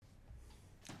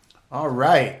All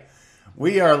right.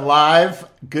 We are live.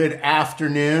 Good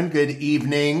afternoon, good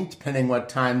evening, depending what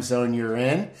time zone you're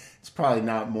in. It's probably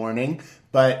not morning,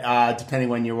 but depending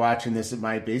when you're watching this, it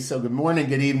might be. So good morning,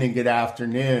 good evening, good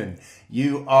afternoon.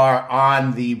 You are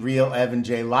on the Real Evan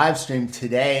J live stream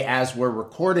today as we're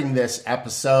recording this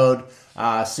episode,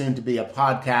 soon to be a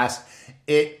podcast.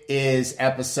 It is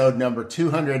episode number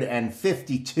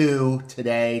 252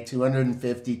 today,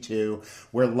 252.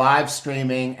 We're live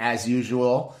streaming as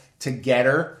usual to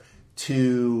Getter,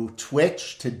 to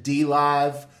Twitch, to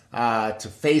DLive, to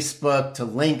Facebook, to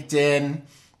LinkedIn.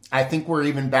 I think we're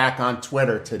even back on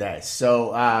Twitter today.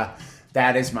 So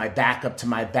that is my backup to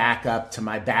my backup to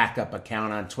my backup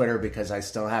account on Twitter because I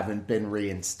still haven't been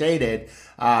reinstated.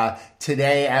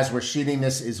 Today, as we're shooting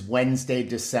this, is Wednesday,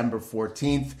 December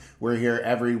 14th. We're here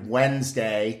every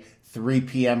Wednesday, 3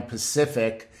 p.m.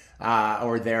 Pacific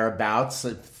or thereabouts,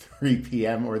 3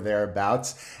 p.m. or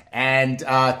thereabouts. And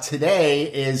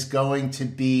today is going to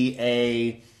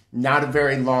be not a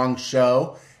very long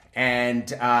show and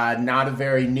not a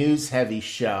very news-heavy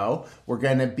show. We're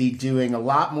going to be doing a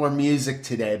lot more music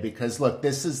today because, look,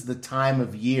 this is the time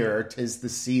of year, 'tis the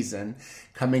season,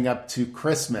 coming up to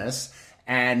Christmas.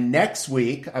 And next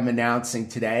week, I'm announcing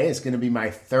today, is going to be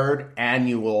my third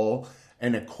annual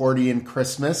An Accordion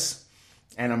Christmas.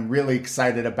 And I'm really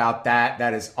excited about that.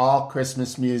 That is all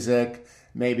Christmas music.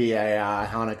 Maybe a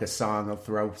Hanukkah song. I'll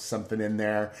throw something in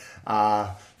there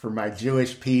for my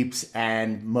Jewish peeps,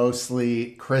 and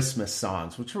mostly Christmas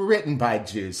songs, which were written by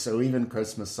Jews. So even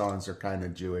Christmas songs are kind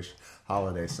of Jewish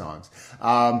holiday songs.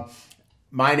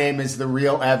 My name is The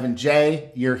Real Evan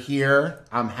J. You're here.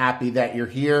 I'm happy that you're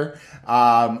here.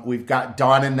 We've got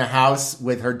Dawn in the house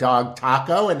with her dog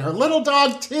Taco and her little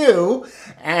dog too.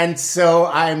 And so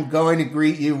I'm going to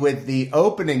greet you with the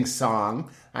opening song.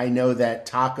 I know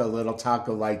that little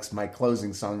Taco likes my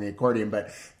closing song, the accordion,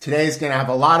 but today's going to have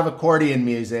a lot of accordion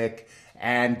music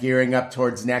and gearing up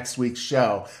towards next week's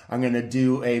show. I'm going to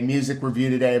do a music review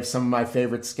today of some of my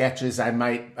favorite sketches. I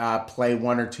might play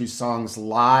one or two songs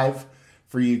live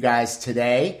for you guys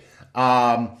today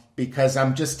because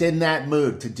I'm just in that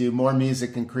mood to do more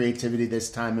music and creativity this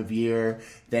time of year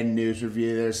than news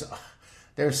review.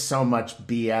 There's so much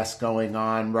BS going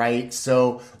on, right?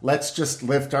 So let's just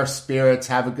lift our spirits,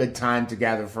 have a good time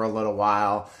together for a little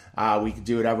while. We can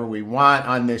do whatever we want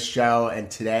on this show,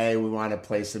 and today we want to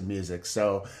play some music.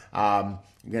 So I'm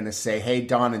going to say, hey,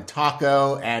 Dawn and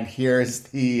Taco, and here's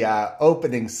the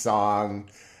opening song,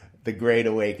 The Great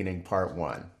Awakening, Part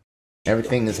 1.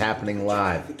 Everything is happening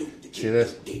live. See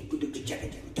this?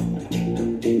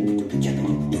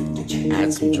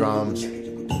 Add some drums.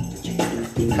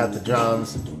 Cut the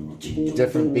drums,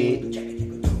 different beat.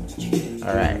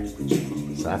 All right,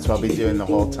 so that's what I'll be doing the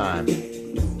whole time.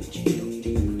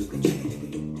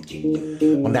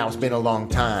 Well, now it's been a long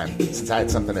time since I had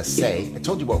something to say. I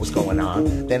told you what was going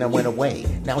on, then I went away.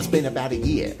 Now it's been about a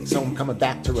year, so I'm coming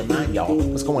back to remind y'all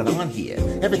what's going on here.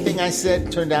 Everything I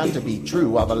said turned out to be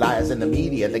true. All the lies in the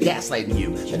media, the gaslighting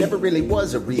you. There never really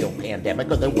was a real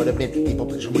pandemic, or there would have been people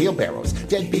pushing wheelbarrows.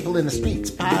 Dead people in the streets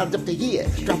piled up to here,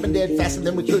 dropping dead faster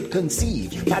than we could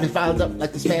conceive. Bodies piled up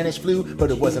like the Spanish flu,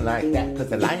 but it wasn't like that because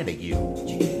they're lying to you.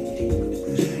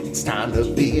 It's time to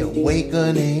be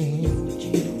awakening.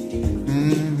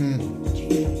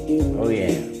 Oh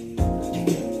yeah,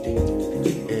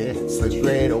 it's the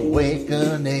Great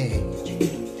Awakening.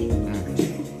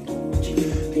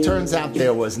 Turns out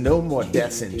there was no more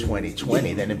deaths in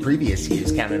 2020 than in previous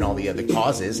years, counting all the other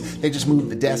causes. They just moved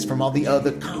the deaths from all the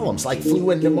other columns, like flu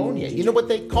and pneumonia. You know what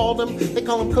they called them? They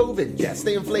call them COVID deaths.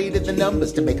 They inflated the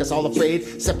numbers to make us all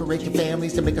afraid, separate your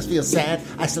families to make us feel sad,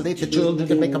 isolate the children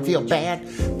to make them feel bad,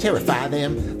 terrify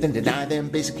them, then deny them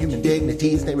basic human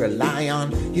dignities they rely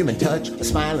on. Human touch, a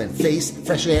smiling face,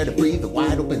 fresh air to breathe, a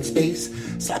wide open space.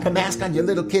 Slap a mask on your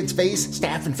little kid's face,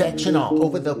 staph infection all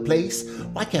over the place.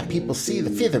 Why can't people see the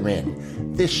fear they're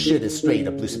in? This shit is straight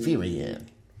up Luciferian.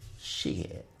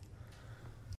 Shit.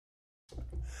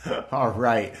 All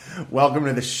right. Welcome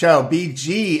to the show.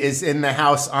 BG is in the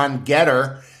house on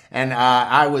Getter. And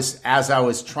as I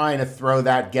was trying to throw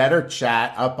that Getter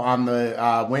chat up on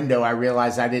the window, I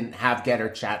realized I didn't have Getter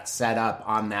chat set up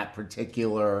on that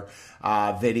particular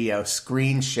video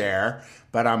screen share.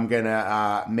 But I'm going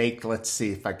to let's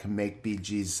see if I can make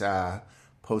BG's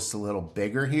post a little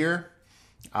bigger here.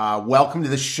 Welcome to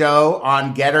the show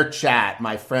on Getter Chat,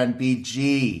 my friend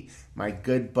BG, my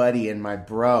good buddy and my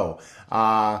bro.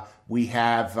 We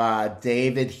have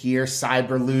David here,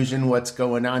 Cyberlusion, what's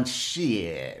going on?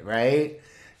 Shit, right?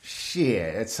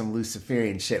 Shit, it's some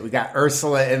Luciferian shit. We got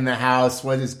Ursula in the house.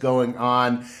 What is going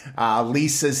on?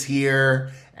 Lisa's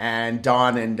here. And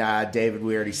Dawn and David,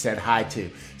 we already said hi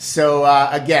to. So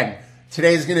again,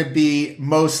 today's going to be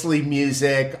mostly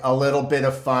music, a little bit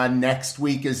of fun. Next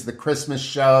week is the Christmas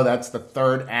show. That's the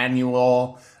third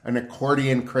annual An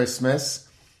Accordion Christmas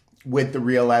with the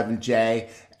Real Evan J.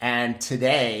 And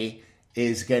today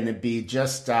is going to be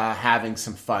just having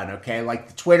some fun, okay? Like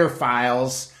the Twitter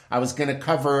files. I was going to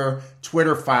cover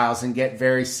Twitter files and get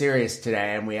very serious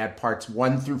today. And we had parts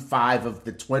 1 through 5 of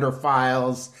the Twitter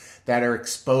files that are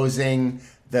exposing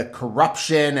the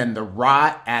corruption and the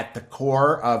rot at the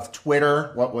core of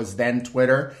Twitter, what was then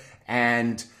Twitter,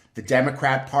 and the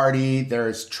Democrat Party.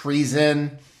 There's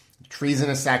treason,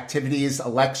 treasonous activities,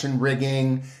 election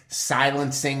rigging,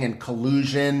 silencing and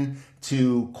collusion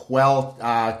to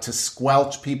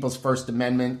squelch people's First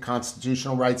Amendment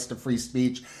constitutional rights to free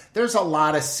speech. There's a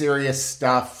lot of serious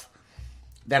stuff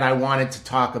that I wanted to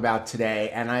talk about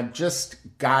today, and I've just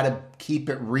got to keep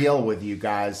it real with you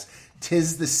guys.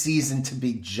 'Tis the season to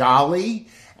be jolly,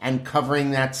 and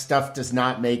covering that stuff does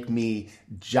not make me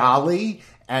jolly.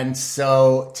 And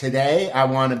so today I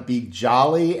want to be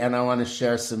jolly, and I want to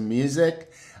share some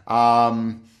music.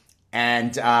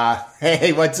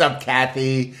 Hey, what's up,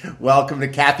 Kathy? Welcome to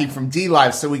Kathy from D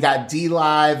Live. So we got D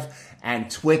Live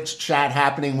and Twitch chat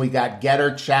happening. We got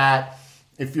Getter chat.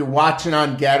 If you're watching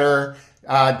on Getter,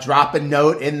 drop a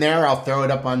note in there. I'll throw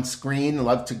it up on screen.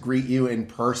 Love to greet you in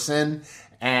person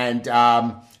and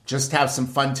just have some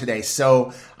fun today.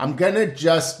 So I'm going to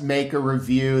just make a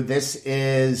review. This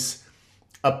is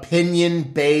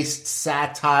opinion-based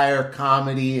satire,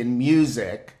 comedy, and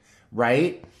music,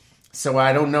 right? So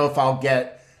I don't know if I'll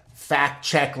get fact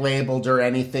check labeled or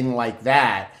anything like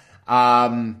that.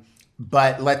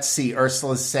 But let's see.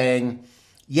 Ursula's saying,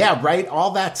 yeah, right,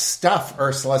 all that stuff,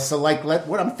 Ursula. So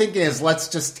what I'm thinking is let's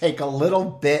just take a little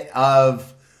bit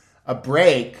of a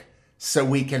break so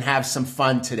we can have some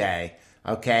fun today,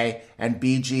 okay? And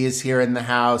BG is here in the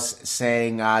house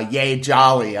saying, yay,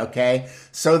 jolly, okay?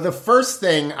 So the first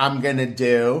thing I'm going to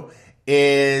do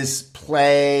is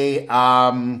play...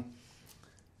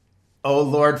 Oh,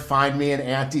 Lord, find me an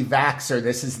anti-vaxxer.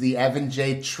 This is the Evan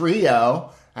J.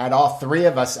 Trio. I had all three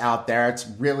of us out there. It's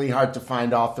really hard to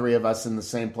find all three of us in the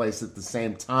same place at the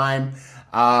same time.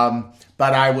 But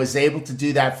I was able to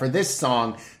do that for this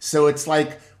song. So it's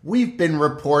like we've been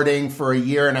reporting for a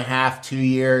year and a half, 2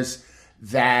 years,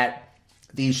 that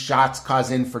these shots cause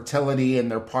infertility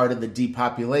and they're part of the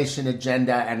depopulation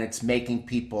agenda, and it's making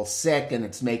people sick and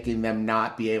it's making them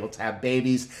not be able to have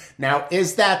babies. Now,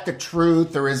 is that the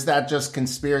truth or is that just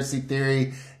conspiracy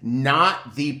theory?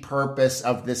 Not the purpose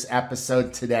of this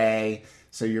episode today.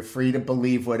 So you're free to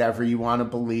believe whatever you want to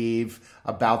believe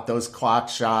about those clock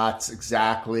shots,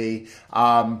 exactly.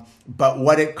 But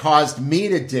what it caused me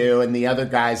to do, and the other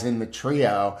guys in the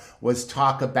trio, was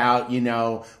talk about,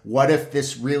 what if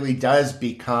this really does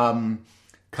become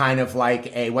kind of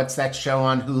like what's that show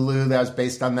on Hulu that was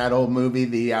based on that old movie,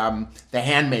 The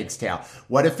Handmaid's Tale?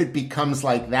 What if it becomes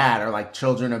like that, or like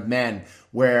Children of Men,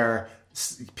 where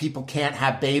people can't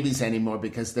have babies anymore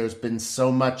because there's been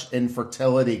so much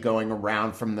infertility going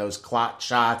around from those clot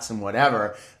shots and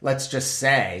whatever, let's just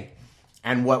say,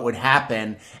 and what would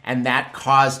happen. And that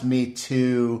caused me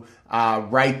to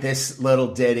write this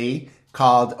little ditty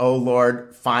called Oh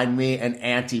Lord, Find Me an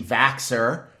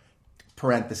Anti-Vaxxer,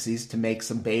 parentheses, to make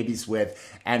some babies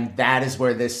with. And that is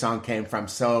where this song came from.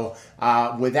 So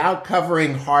without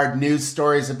covering hard news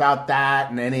stories about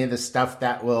that and any of the stuff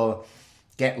that will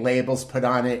get labels put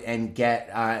on it and get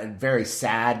a very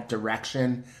sad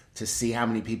direction to see how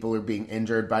many people are being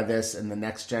injured by this and the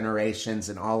next generations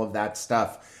and all of that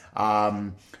stuff.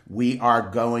 We are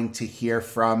going to hear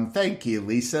from, thank you,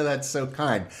 Lisa, that's so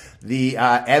kind, the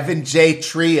Evan J.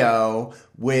 Trio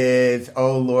with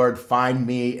Oh Lord, Find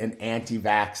Me an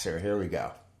Anti-Vaxxer. Here we go.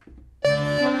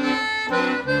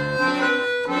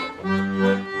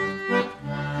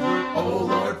 Oh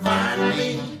Lord, find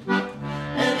me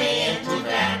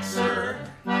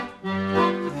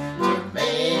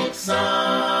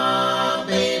some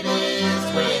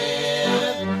babies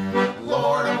with.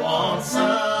 Lord, I want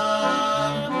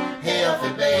some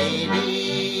healthy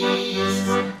babies,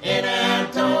 and I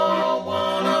don't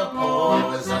want to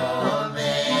poison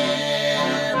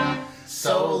them.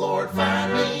 So Lord,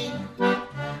 find me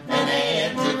an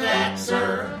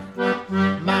anti-vaxxer,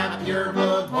 my pure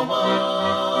blood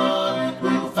woman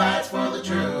who fights for the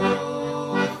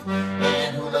truth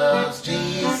and who loves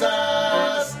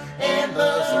Jesus and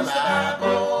loves the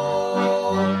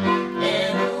Bible,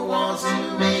 and who wants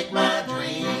to make my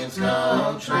dreams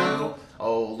come true.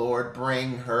 Oh Lord,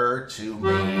 bring her to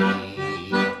me.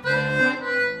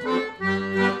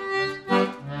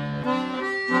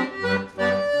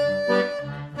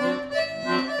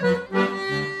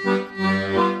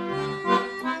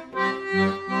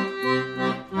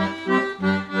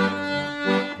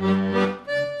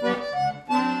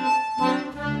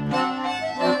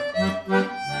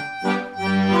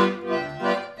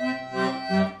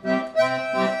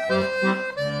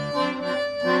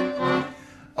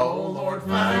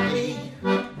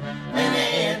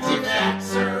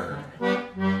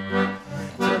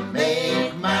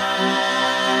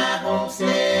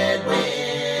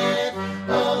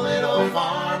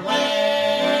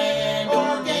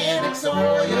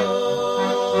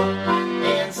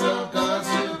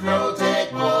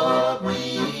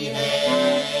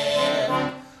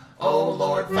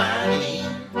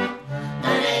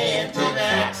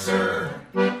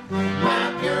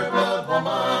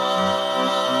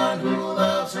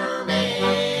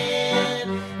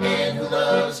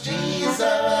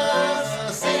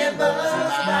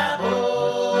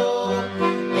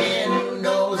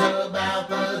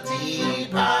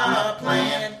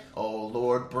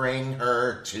 bring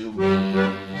her to me.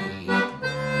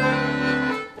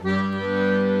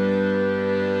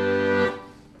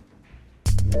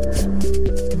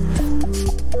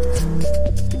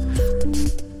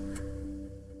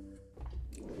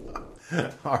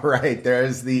 All right,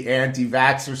 there's the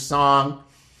anti-vaxxer song.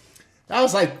 That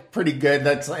was like pretty good.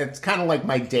 It's kind of like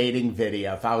my dating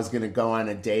video. If I was going to go on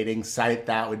a dating site,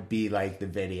 that would be like the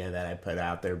video that I put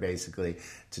out there basically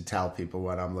to tell people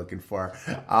what I'm looking for.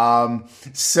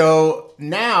 So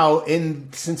now,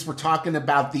 since we're talking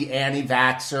about the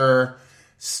anti-vaxxer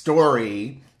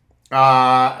story,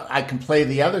 I can play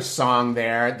the other song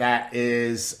there that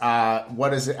is,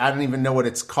 what is it? I don't even know what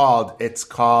it's called. It's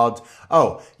called,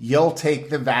 You'll Take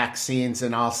the Vaccines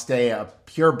and I'll Stay a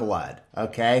Pure Blood.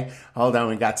 Okay? Hold on,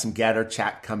 we got some getter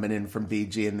chat coming in from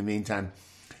BG in the meantime.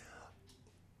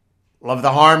 Love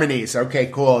the harmonies. Okay,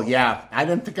 cool. Yeah, I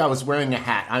didn't think I was wearing a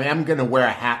hat. I mean, I'm going to wear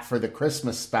a hat for the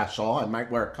Christmas special. I might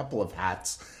wear a couple of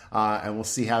hats, and we'll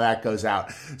see how that goes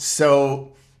out.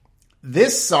 So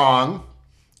this song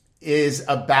is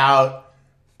about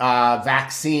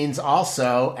vaccines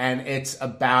also, and it's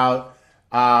about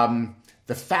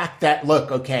the fact that,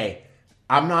 look, okay,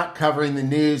 I'm not covering the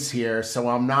news here, so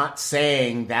I'm not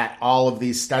saying that all of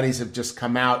these studies have just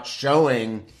come out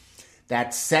showing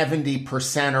that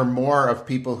 70% or more of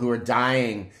people who are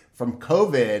dying from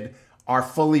COVID are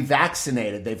fully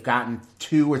vaccinated. They've gotten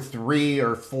 2 or 3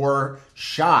 or 4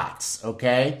 shots,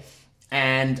 okay?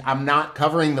 And I'm not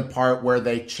covering the part where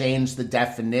they change the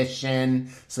definition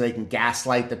so they can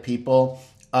gaslight the people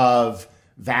of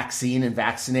vaccine and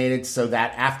vaccinated so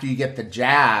that after you get the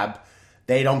jab,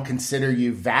 they don't consider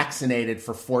you vaccinated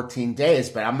for 14 days.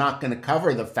 But I'm not going to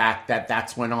cover the fact that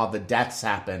that's when all the deaths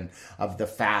happen, of the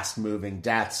fast-moving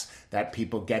deaths, that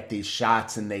people get these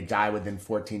shots and they die within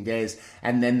 14 days.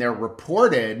 And then they're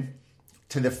reported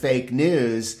to the fake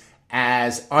news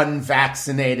as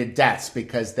unvaccinated deaths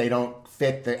because they don't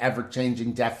fit the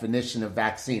ever-changing definition of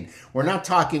vaccine. We're not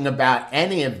talking about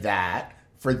any of that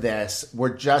for this.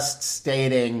 We're just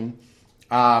stating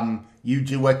you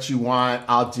do what you want,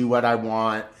 I'll do what I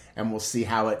want, and we'll see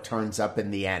how it turns up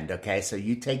in the end, okay? So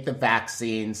you take the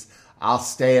vaccines, I'll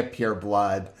stay a pure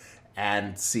blood,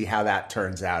 and see how that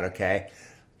turns out, okay?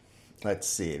 Let's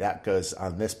see. That goes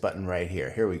on this button right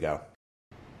here. Here we go.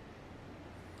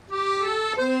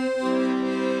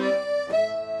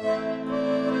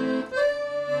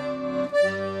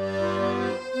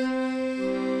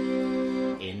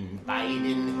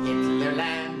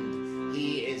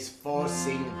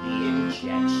 Forcing the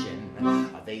injection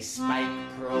of a spike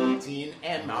protein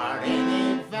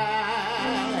mRNA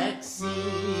vaccine,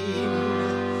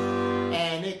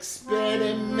 an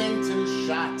experimental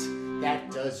shot that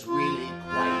does really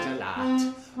quite a lot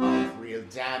of real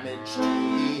damage to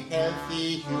the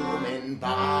healthy human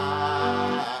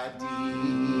body.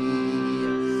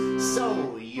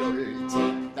 So you'll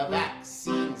take the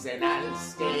vaccines and I'll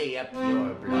stay a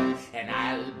pure blood, and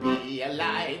I'll be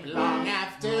alive long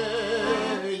after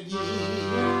ye.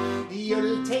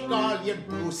 You'll take all your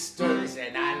boosters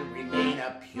and I'll remain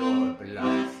a pure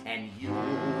blood, and you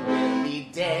will be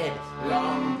dead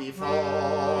long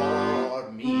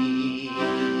before me.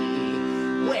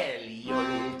 Well,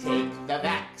 you'll take the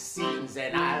vaccines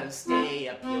and I'll stay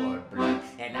a pure blood,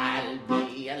 and I'll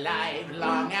be alive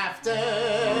long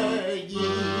after ye.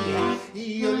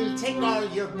 You'll take all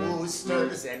your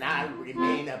boosters and I'll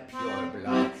remain a pure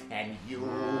blood, and you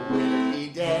will be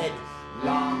dead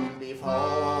long before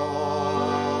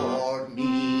me.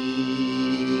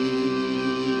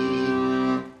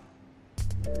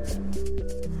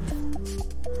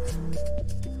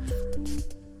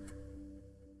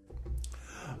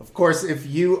 Of course, if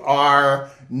you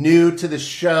are new to the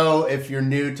show, if you're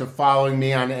new to following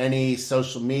me on any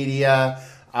social media,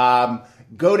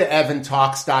 go to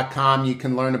evantalks.com. You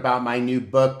can learn about my new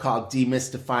book called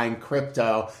Demystifying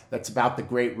Crypto. That's about the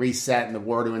Great Reset and the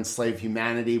war to enslave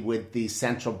humanity with the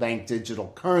central bank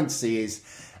digital currencies.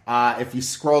 If you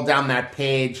scroll down that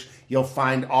page, you'll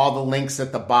find all the links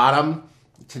at the bottom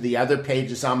to the other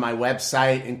pages on my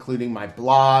website, including my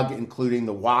blog, including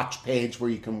the watch page where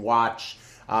you can watch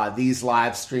these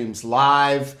live streams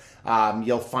live.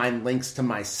 You'll find links to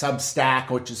my Substack,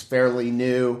 which is fairly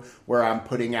new, where I'm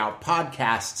putting out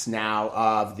podcasts now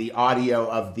of the audio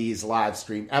of these live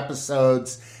stream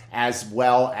episodes, as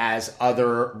well as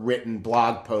other written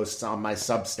blog posts on my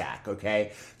Substack,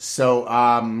 okay?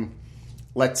 So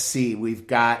let's see. We've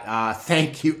got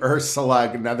Thank You, Ursula,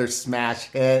 another smash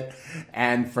hit.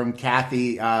 And from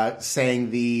Kathy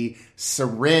saying the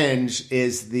syringe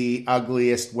is the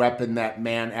ugliest weapon that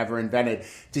man ever invented.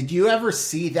 Did you ever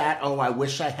see that? Oh, I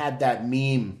wish I had that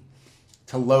meme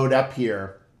to load up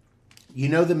here. You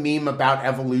know the meme about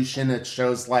evolution? It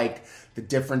shows like the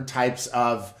different types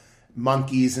of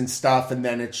monkeys and stuff, and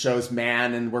then it shows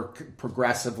man, and we're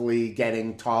progressively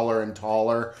getting taller and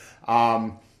taller.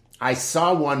 I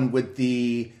saw one with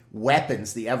the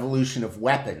weapons, the evolution of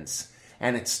weapons.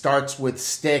 And it starts with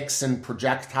sticks and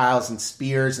projectiles and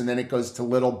spears, and then it goes to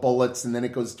little bullets, and then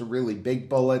it goes to really big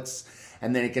bullets,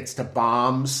 and then it gets to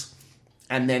bombs,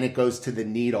 and then it goes to the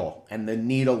needle. And the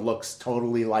needle looks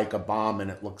totally like a bomb,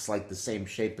 and it looks like the same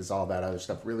shape as all that other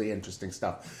stuff. Really interesting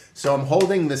stuff. So I'm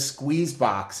holding the squeeze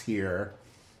box here,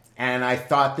 and I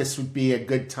thought this would be a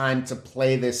good time to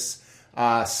play this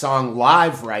song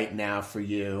live right now for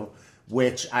you,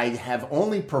 which I have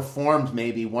only performed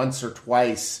maybe once or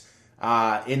twice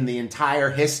in the entire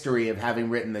history of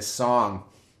having written this song.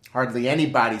 Hardly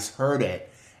anybody's heard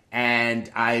it. And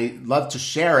I love to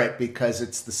share it because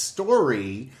it's the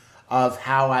story of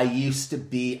how I used to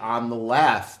be on the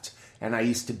left. And I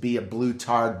used to be a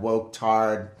blue-tard,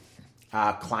 woke-tard,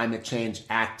 climate change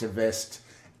activist,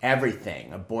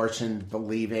 everything, abortion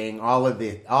believing, all of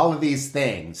these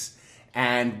things.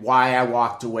 And why I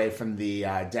walked away from the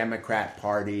Democrat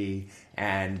Party,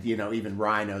 and, you know, even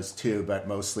rhinos too, but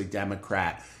mostly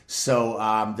Democrat.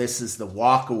 So this is the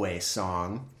Walk Away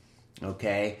song,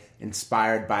 okay,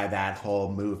 inspired by that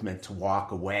whole movement to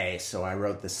walk away. So I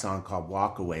wrote this song called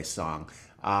Walk Away Song.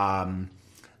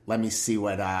 Let me see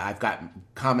what, I've got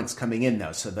comments coming in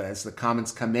though. So as the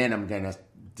comments come in, I'm going to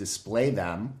display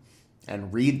them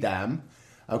and read them.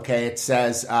 Okay, it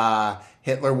says,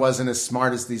 Hitler wasn't as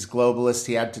smart as these globalists.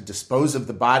 He had to dispose of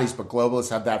the bodies, but globalists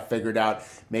have that figured out,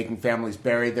 making families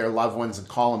bury their loved ones and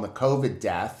call them a COVID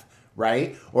death,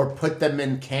 right? Or put them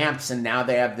in camps, and now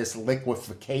they have this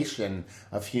liquefaction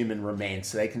of human remains,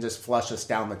 so they can just flush us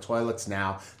down the toilets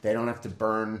now. They don't have to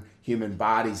burn human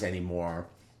bodies anymore.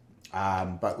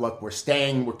 But look, we're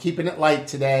keeping it light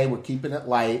today. We're keeping it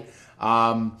light.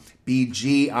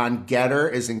 BG on Getter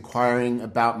is inquiring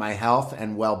about my health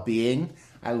and well-being.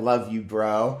 I love you,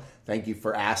 bro. Thank you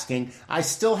for asking. I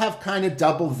still have kind of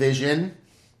double vision.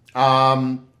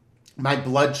 My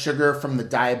blood sugar from the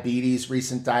diabetes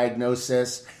recent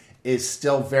diagnosis is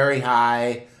still very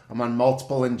high. I'm on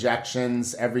multiple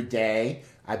injections every day.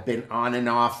 I've been on and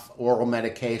off oral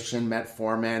medication,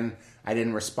 metformin. I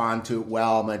didn't respond to it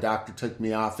well. My doctor took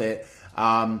me off it.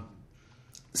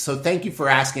 So thank you for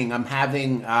asking. I'm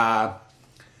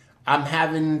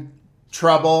having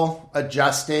trouble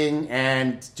adjusting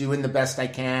and doing the best I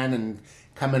can and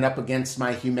coming up against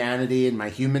my humanity and my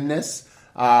humanness,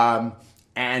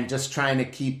 and just trying to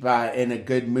keep in a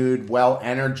good mood, well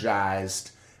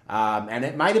energized. And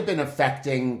it might have been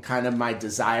affecting kind of my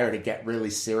desire to get really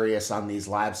serious on these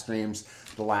live streams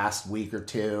the last week or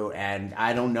two, and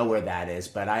I don't know where that is,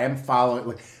 but I am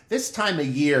following. This time of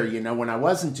year, you know, when I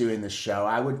wasn't doing the show,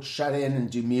 I would shut in and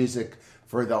do music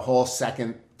for the whole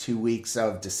second 2 weeks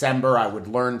of December. I would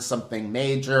learn something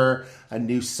major, a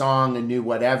new song, a new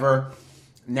whatever.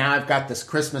 Now I've got this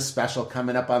Christmas special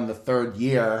coming up on the third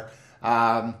year,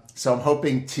 so I'm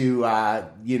hoping to,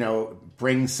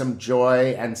 bring some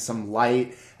joy and some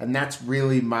light. And that's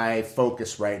really my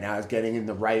focus right now, is getting in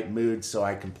the right mood so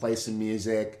I can play some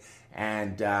music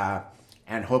and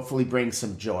hopefully bring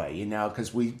some joy,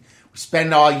 because we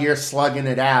spend all year slugging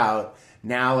it out.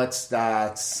 Now let's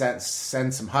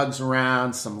send some hugs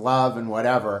around, some love and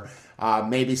whatever,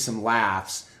 maybe some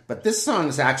laughs. But this song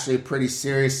is actually a pretty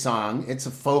serious song. It's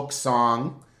a folk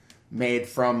song made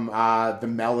from the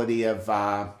melody of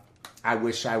I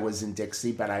Wish I Was in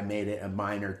Dixie, but I made it a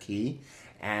minor key.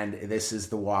 And this is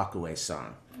the Walk Away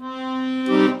song.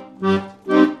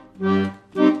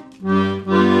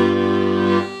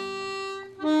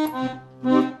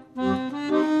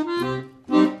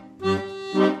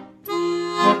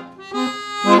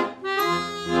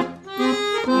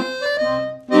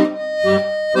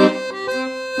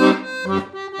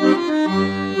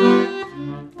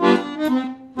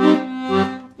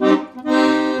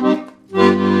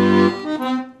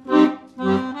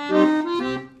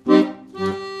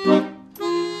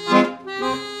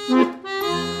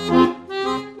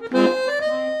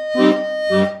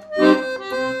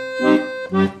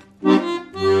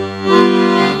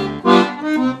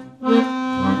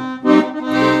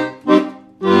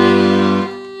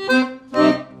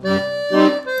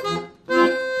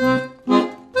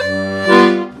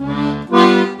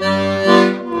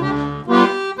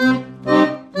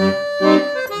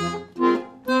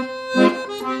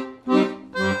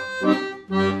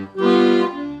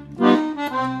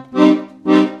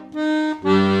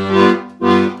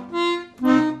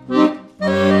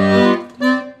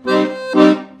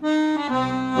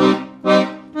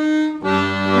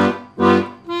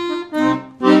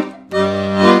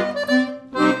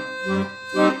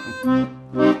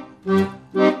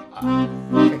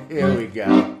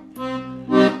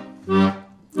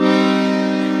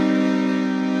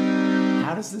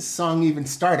 does this song even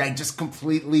start? I just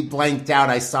completely blanked out.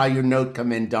 I saw your note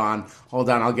come in, Dawn. Hold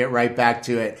on, I'll get right back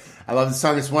to it. I love the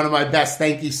song. It's one of my best.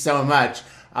 Thank you so much.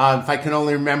 If I can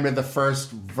only remember the first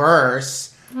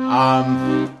verse.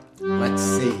 Let's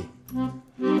see.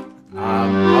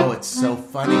 Oh, it's so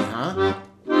funny, huh?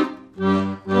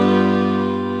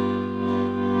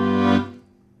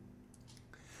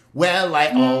 Well, I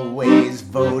always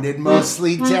voted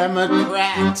mostly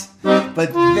Democrat,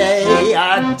 but they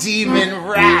are demon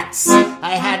rats.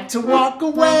 I had to walk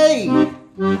away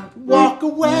from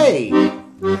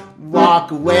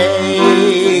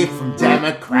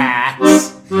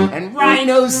Democrats and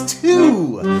rhinos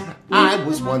too. I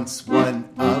was once one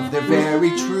of their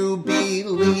very true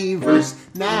believers.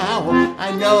 Now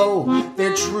I know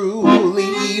they're truly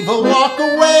evil. Walk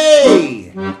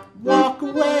away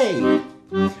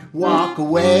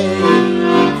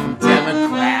from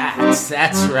Democrats.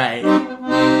 That's right.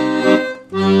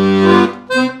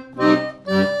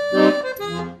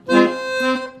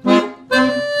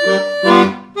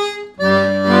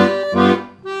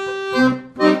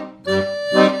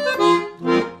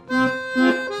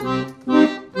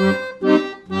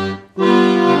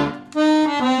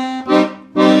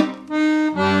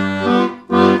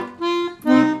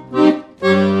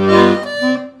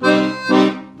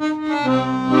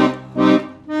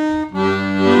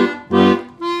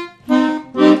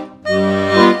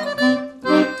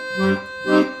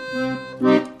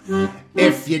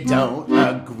 You don't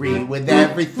agree with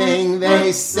everything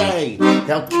they say,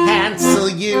 they'll cancel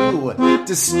you,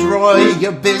 destroy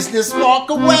your business. Walk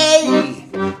away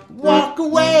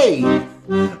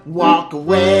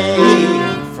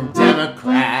from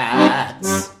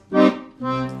Democrats.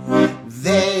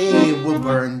 They will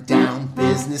burn down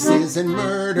businesses and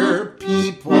murder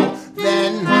people,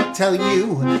 then tell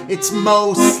you it's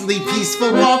mostly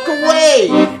peaceful. Walk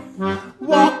away.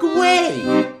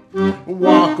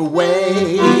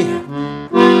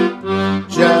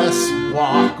 Just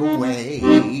walk away.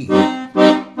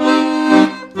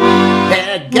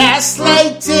 They're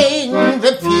gaslighting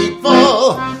the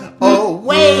people.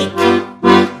 Awake.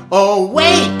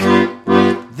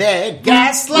 They're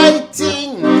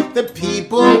gaslighting the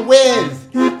people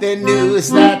with their news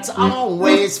that's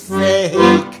always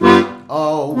fake.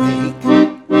 Awake.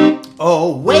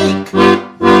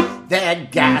 They're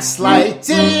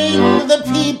gaslighting the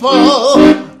people.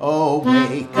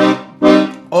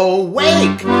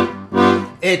 Awake.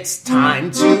 It's time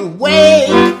to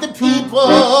wake the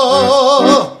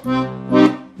people.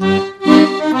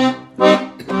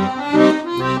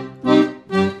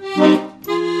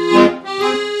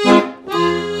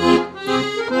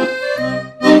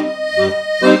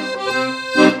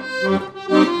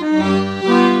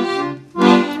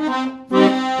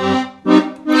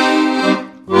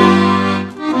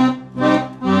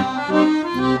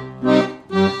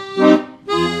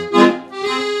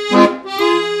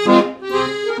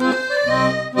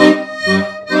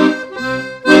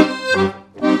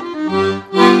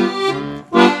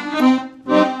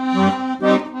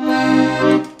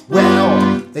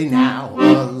 They now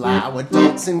allow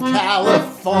adults in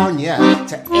California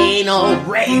to anal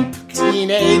rape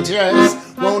teenagers.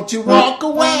 Won't you walk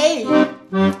away?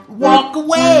 Walk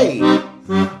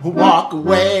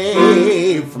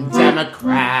away from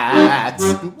Democrats.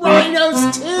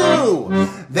 Rhinos too.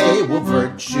 They will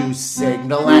virtue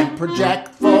signal and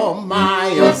project for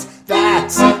miles.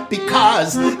 That's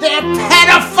because they're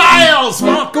pedophiles.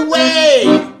 Walk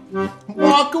away.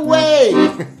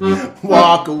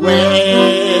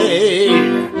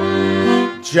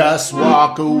 Just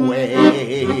walk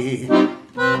away.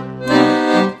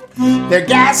 They're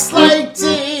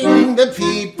gaslighting the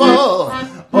people.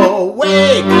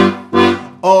 Awake.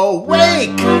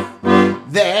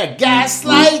 They're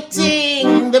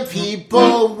gaslighting the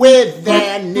people with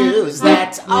their news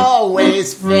that's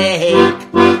always fake.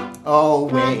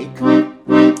 Awake.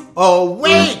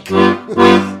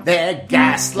 They're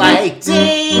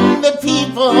gaslighting the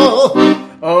people.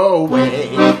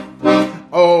 Awake.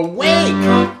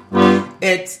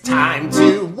 It's time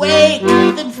to wake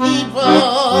the people.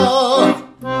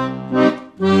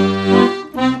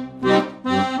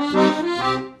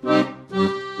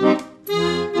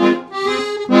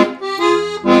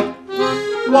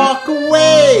 Walk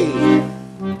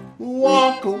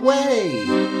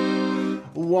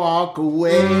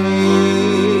away.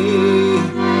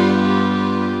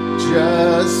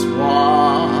 Just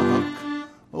walk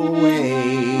away.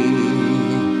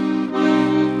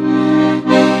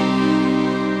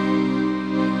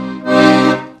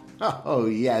 Oh,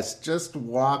 yes, just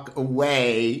walk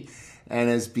away. And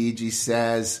as BG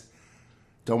says,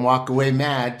 Don't walk away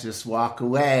mad, just walk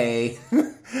away.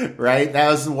 Right?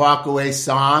 That was the walk away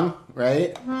song,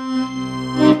 right?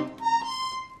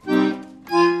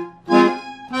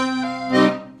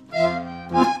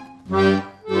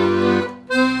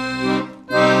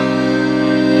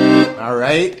 All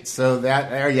right, so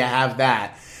there you have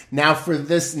that. Now for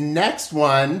this next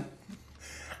one,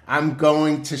 I'm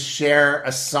going to share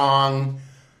a song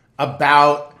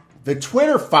about the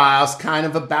Twitter files, kind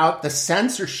of about the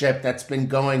censorship that's been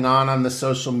going on the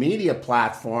social media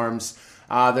platforms.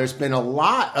 There's been a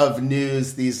lot of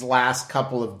news these last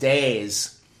couple of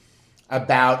days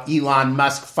about Elon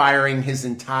Musk firing his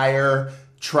entire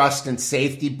trust and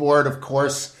safety board. Of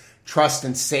course, trust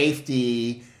and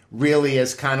safety really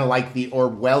is kind of like the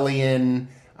Orwellian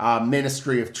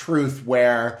Ministry of Truth,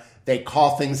 where they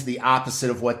call things the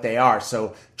opposite of what they are.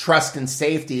 So trust and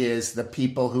safety is the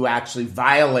people who actually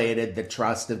violated the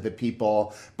trust of the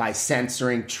people by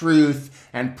censoring truth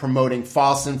and promoting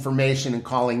false information and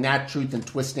calling that truth and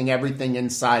twisting everything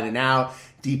inside and out,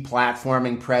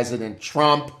 deplatforming President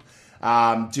Trump,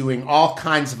 doing all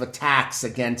kinds of attacks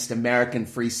against American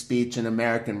free speech and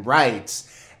American rights.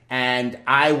 And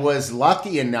I was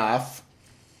lucky enough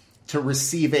to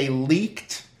receive a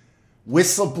leaked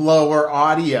whistleblower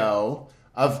audio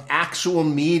of actual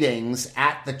meetings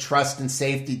at the Trust and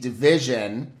Safety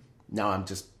Division. No, I'm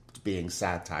just being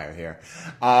satire here.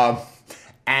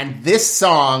 And this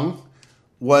song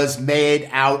was made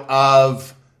out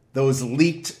of those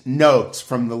leaked notes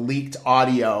from the leaked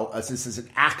audio. This is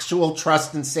an actual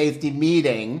Trust and Safety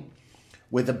meeting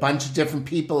with a bunch of different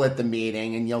people at the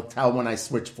meeting, and you'll tell when I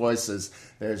switch voices,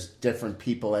 there's different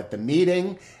people at the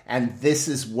meeting, and this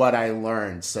is what I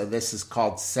learned. So this is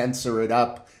called Censor It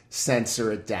Up,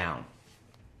 Censor It Down.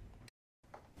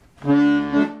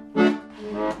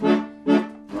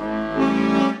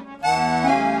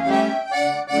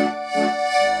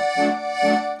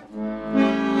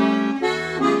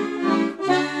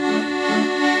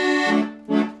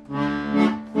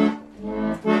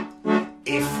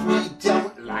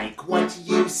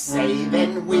 Say,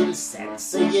 then we'll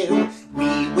censor you.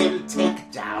 We will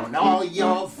take down all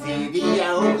your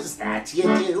videos that you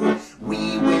do.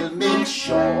 We will make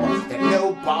sure that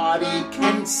nobody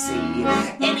can see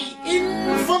any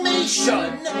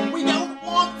information we don't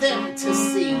want them to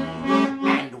see.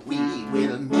 And we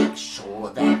will make sure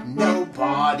that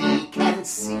nobody can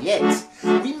see it.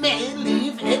 We may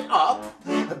leave it up,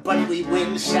 but we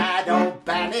will shadow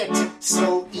ban it.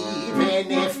 So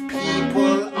even if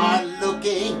people are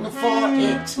looking for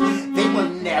it, they will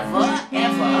never,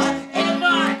 ever,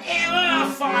 ever,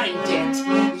 ever find it.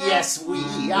 Yes,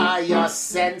 we are your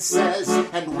censors,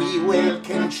 and we will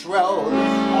control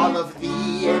all of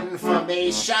the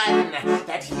information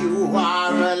that you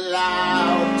are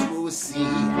allowed to see.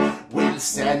 We'll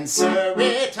censor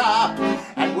it up,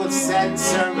 and we'll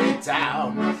censor it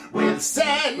down. We'll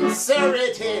censor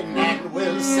it in, and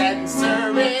we'll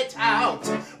censor it out.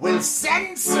 We'll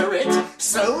censor it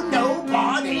so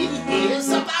nobody hears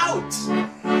about.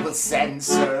 We'll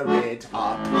censor it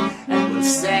up, and we'll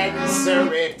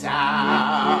censor it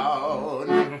down.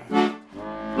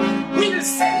 We'll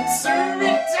censor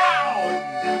it down.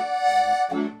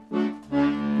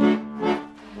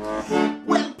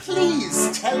 Well,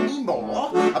 please tell me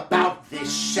more about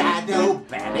this shadow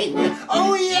banning.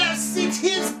 Oh yes, it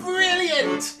is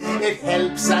brilliant. It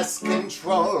helps us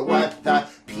control what the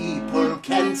people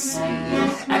can see.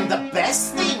 And the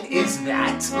best thing is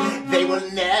that they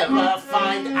will never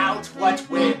find out what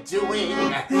we're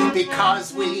doing,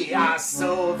 because we are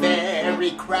so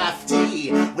very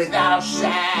crafty with our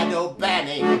shadow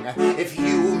banning. If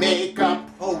you make a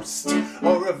post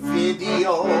or a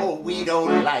video we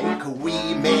don't like,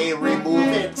 we may remove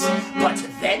it, but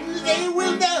then they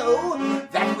will know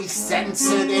that we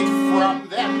censored it from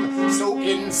them. So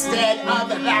instead of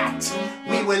that,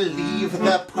 we will leave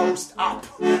the post up,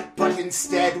 but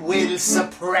instead we'll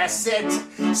suppress it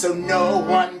so no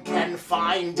one can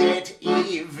find it,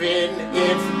 even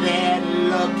if they're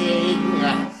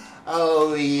looking.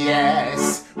 Oh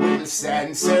yes, we'll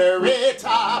censor it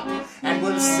up, and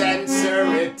we'll censor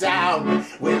it down.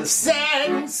 We'll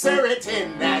censor it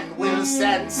in, and we'll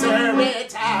censor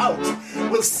it out.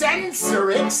 We'll censor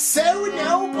it so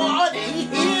nobody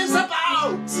hears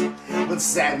about. We'll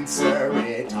censor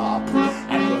it up,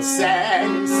 and we'll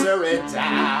censor it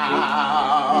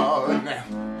down.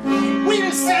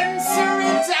 We'll censor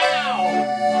it down.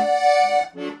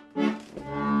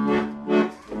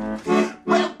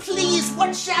 Well, please,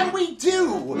 what shall we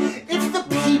do if the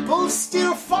people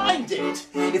still find find it,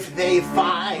 if they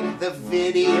find the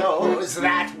videos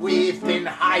that we've been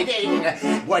hiding,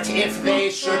 what if they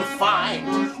should find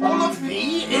all of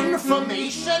the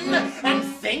information and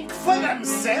think for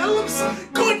themselves?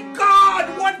 Good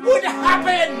God, what would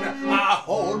happen? Our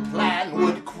whole plan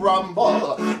would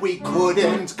crumble. We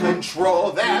couldn't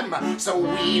control them, so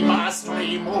we must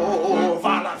remove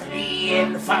all of the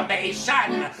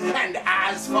information. And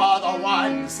as for the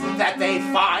ones that they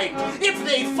find, if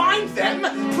they find them,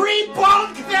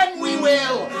 pre-bulk them we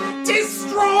will.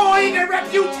 Destroy the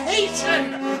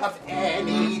reputation of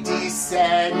any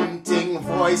dissenting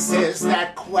voices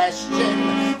that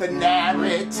question the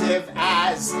narrative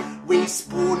as we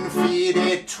spoon-feed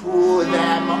it to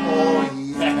them. Oh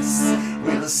yes,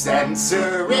 we'll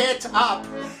censor it up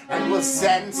and we'll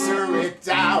censor it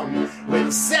down.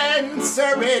 We'll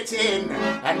censor it in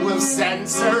and we'll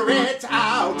censor it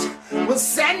out. We'll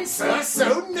censor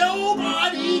so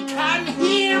nobody can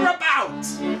hear about.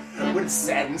 We'll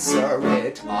censor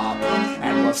it up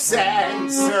and we'll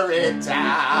censor it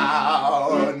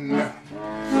down.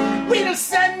 We'll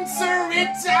censor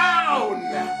it down.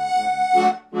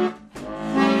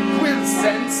 We'll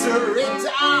censor it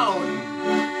down.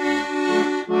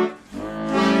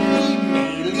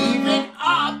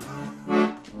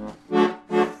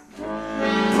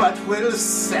 But we'll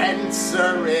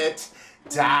censor it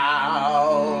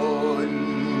down.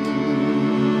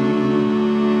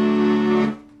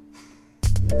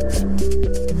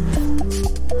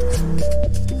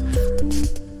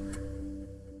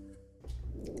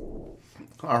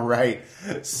 All right.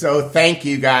 So thank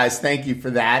you guys. Thank you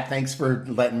for that. Thanks for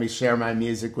letting me share my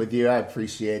music with you. I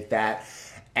appreciate that.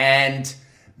 And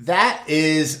that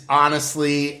is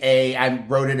honestly I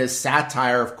wrote it as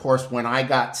satire. Of course, when I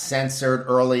got censored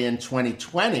early in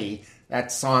 2020,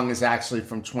 that song is actually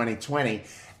from 2020.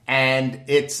 And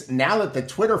it's now that the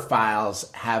Twitter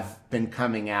files have been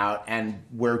coming out and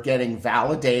we're getting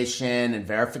validation and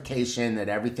verification that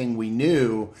everything we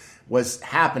knew was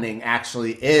happening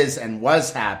actually is and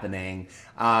was happening,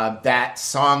 that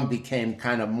song became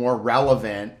kind of more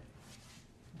relevant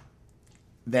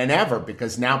than ever,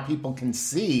 because now people can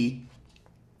see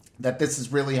that this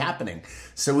is really happening.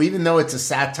 So even though it's a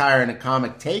satire and a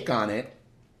comic take on it,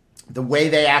 the way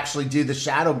they actually do the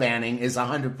shadow banning is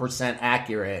 100%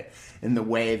 accurate in the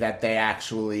way that they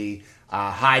actually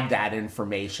hide that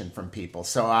information from people.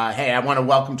 So, hey, I want to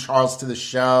welcome Charles to the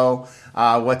show.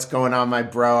 What's going on, my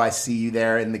bro? I see you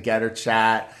there in the Getter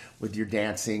chat with your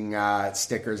dancing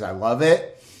stickers. I love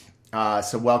it.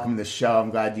 So welcome to the show.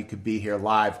 I'm glad you could be here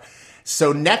live.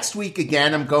 So next week,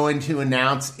 again, I'm going to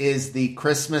announce is the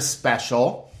Christmas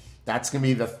special. That's going to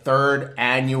be the third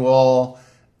annual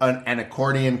An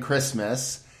Accordion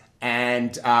Christmas.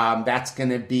 And that's going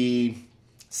to be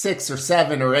 6 or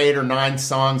 7 or 8 or 9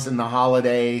 songs in the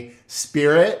holiday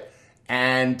spirit.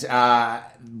 And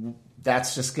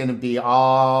that's just going to be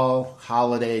all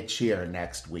holiday cheer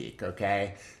next week,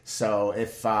 okay? So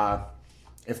if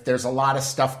there's a lot of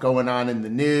stuff going on in the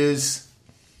news,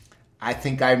 I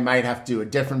think I might have to do a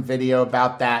different video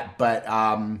about that, but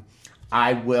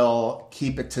I will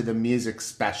keep it to the music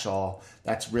special.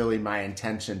 That's really my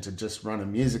intention, to just run a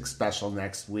music special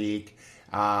next week.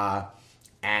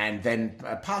 And then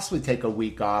possibly take a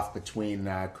week off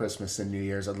between Christmas and New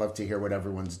Year's. I'd love to hear what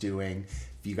everyone's doing.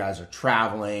 If you guys are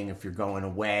traveling, if you're going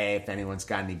away, if anyone's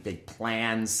got any big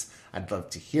plans, I'd love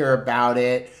to hear about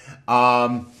it.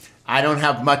 I don't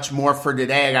have much more for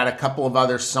today. I got a couple of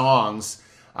other songs.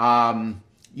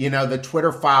 The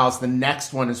Twitter files, the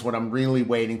next one is what I'm really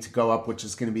waiting to go up, which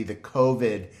is going to be the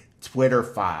COVID Twitter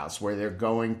files, where they're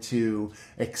going to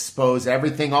expose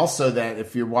everything. Also, that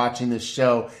if you're watching this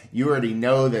show, you already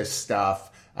know this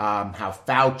stuff, how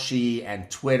Fauci and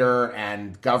Twitter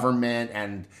and government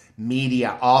and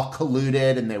media all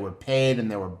colluded, and they were paid, and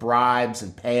there were bribes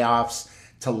and payoffs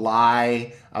to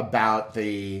lie about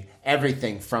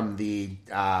everything from the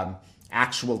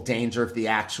actual danger of the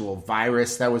actual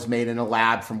virus that was made in a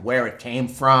lab, from where it came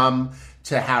from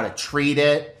to how to treat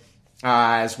it.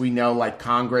 As we know, like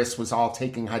Congress was all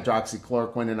taking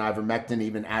hydroxychloroquine and ivermectin,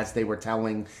 even as they were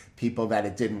telling people that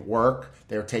it didn't work.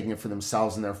 They were taking it for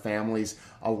themselves and their families.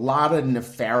 A lot of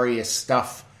nefarious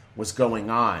stuff was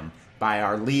going on by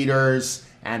our leaders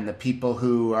and the people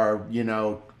who are,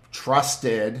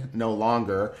 trusted no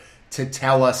longer to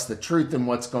tell us the truth and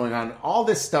what's going on. All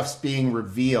this stuff's being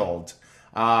revealed.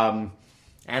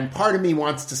 And part of me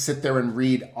wants to sit there and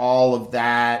read all of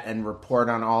that and report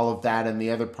on all of that. And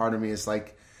the other part of me is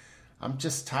like, I'm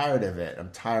just tired of it.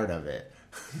 I'm tired of it.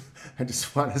 I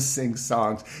just want to sing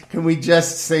songs. Can we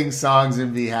just sing songs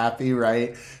and be happy,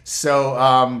 right?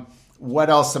 So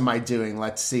what else am I doing?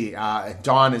 Let's see.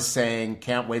 Dawn is saying,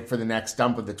 can't wait for the next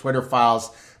dump of the Twitter files.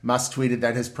 Musk tweeted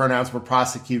that his pronouns were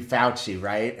prosecute Fauci,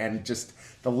 right? And just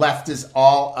the left is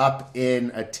all up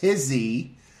in a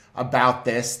tizzy about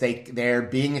this. They're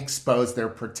being exposed. Their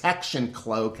protection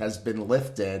cloak has been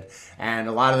lifted, and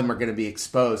a lot of them are going to be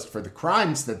exposed for the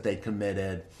crimes that they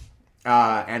committed.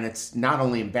 And it's not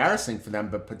only embarrassing for them,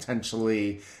 but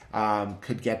potentially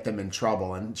could get them in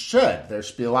trouble, and should. There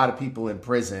should be a lot of people in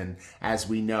prison, as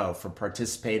we know, for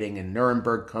participating in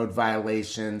Nuremberg Code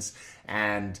violations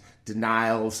and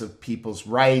denials of people's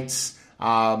rights.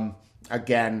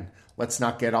 Again, let's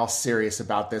not get all serious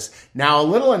about this. Now, a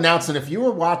little announcement. If you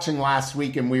were watching last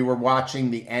week and we were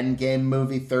watching the Endgame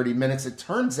movie, 30 Minutes, it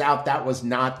turns out that was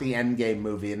not the Endgame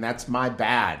movie, and that's my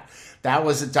bad. That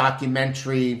was a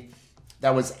documentary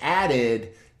that was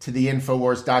added to the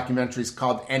InfoWars documentaries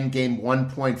called Endgame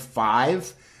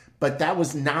 1.5, but that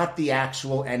was not the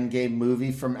actual Endgame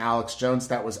movie from Alex Jones.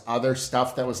 That was other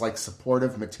stuff that was like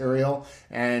supportive material,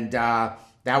 and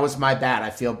that was my bad. I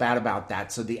feel bad about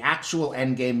that. So the actual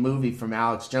Endgame movie from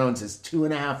Alex Jones is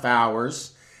 2.5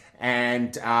 hours,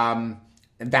 and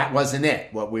that wasn't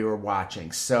it, what we were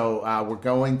watching. So we're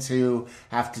going to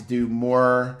have to do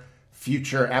more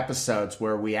future episodes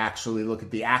where we actually look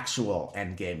at the actual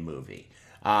Endgame movie.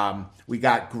 We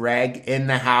got Greg in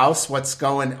the house. What's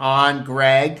going on,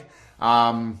 Greg?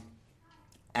 And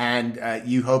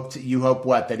you hope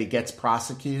what? That he gets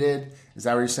prosecuted? Is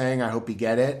that what you're saying? I hope he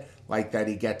get it. Like that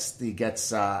he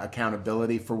gets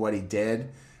accountability for what he did.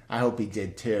 I hope he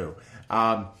did too.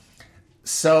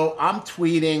 So I'm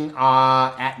tweeting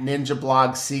at Ninja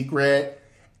Blog Secret.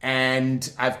 And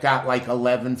I've got like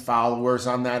 11 followers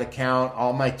on that account.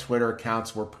 All my Twitter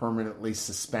accounts were permanently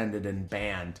suspended and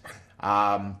banned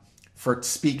for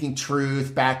speaking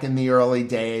truth back in the early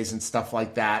days and stuff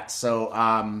like that.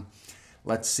 So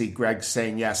let's see, Greg's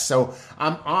saying yes. So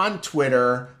I'm on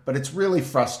Twitter, but it's really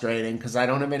frustrating because I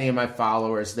don't have any of my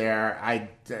followers there.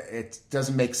 It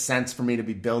doesn't make sense for me to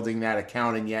be building that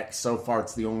account, and yet so far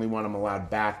it's the only one I'm allowed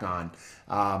back on.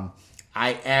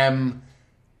 I am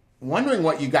wondering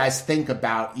what you guys think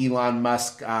about Elon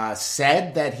Musk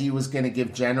said that he was going to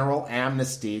give general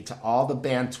amnesty to all the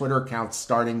banned Twitter accounts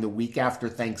starting the week after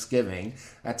Thanksgiving.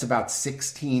 That's about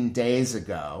 16 days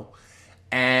ago.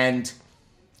 And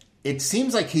it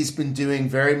seems like he's been doing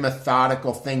very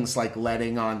methodical things like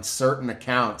letting on certain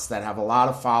accounts that have a lot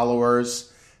of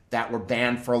followers that were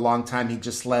banned for a long time. He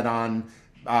just let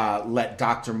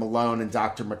Dr. Malone and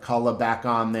Dr. McCullough back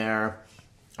on there.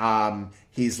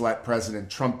 He's let President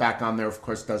Trump back on there. Of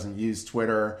course, doesn't use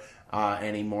Twitter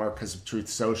anymore because of Truth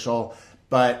Social.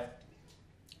 But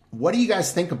what do you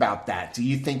guys think about that? Do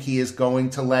you think he is going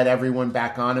to let everyone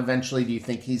back on eventually? Do you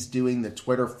think he's doing the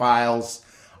Twitter files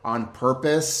on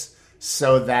purpose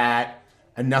so that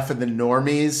enough of the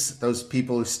normies, those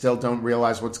people who still don't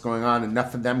realize what's going on,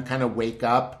 enough of them kind of wake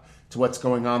up to what's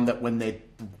going on, that when they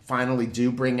finally do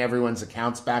bring everyone's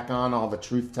accounts back on, all the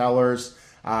truth tellers,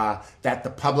 that the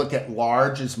public at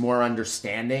large is more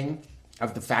understanding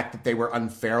of the fact that they were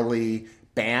unfairly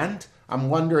banned? I'm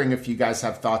wondering if you guys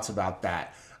have thoughts about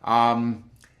that.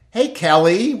 Hey,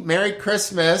 Kelly, Merry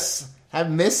Christmas. I've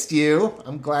missed you.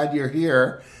 I'm glad you're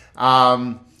here.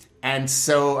 And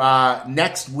so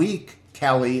next week,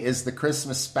 Kelly, is the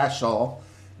Christmas special,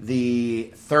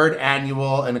 the third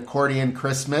annual An Accordion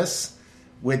Christmas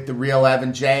with the real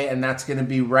Evan J. And that's going to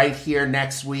be right here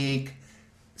next week.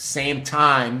 Same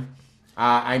time.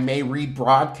 I may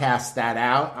rebroadcast that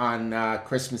out on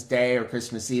Christmas Day or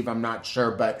Christmas Eve. I'm not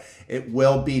sure, but it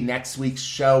will be next week's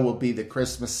show will be the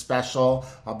Christmas special.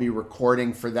 I'll be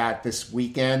recording for that this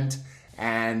weekend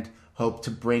and hope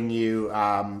to bring you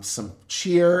some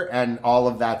cheer and all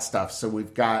of that stuff. So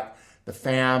we've got the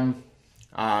fam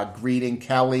greeting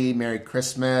Kelly, Merry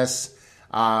Christmas.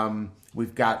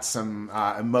 We've got some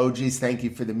emojis. Thank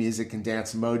you for the music and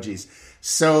dance emojis.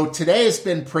 So today has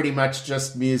been pretty much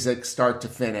just music start to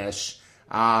finish.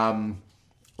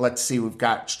 Let's see, we've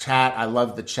got chat. I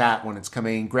love the chat when it's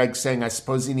coming in. Greg saying, I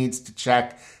suppose he needs to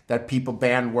check that people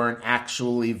banned weren't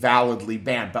actually validly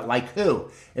banned. But like who?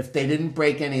 If they didn't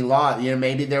break any law,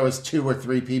 maybe there was 2 or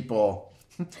 3 people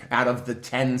out of the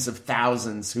tens of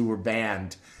thousands who were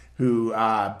banned who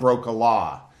broke a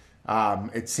law.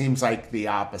 It seems like the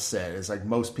opposite. It's like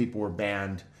most people were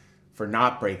banned for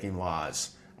not breaking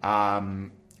laws.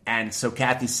 And so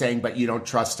Kathy's saying, but you don't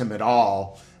trust him at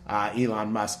all,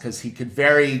 Elon Musk, because he could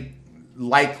very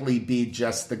likely be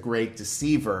just the great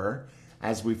deceiver,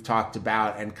 as we've talked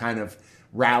about, and kind of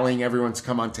rallying everyone to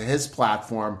come onto his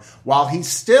platform, while he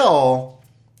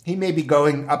may be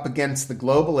going up against the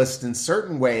globalists in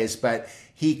certain ways, but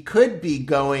he could be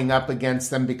going up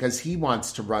against them because he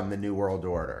wants to run the New World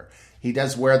Order. He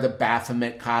does wear the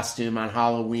Baphomet costume on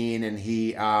Halloween, and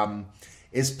he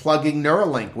is plugging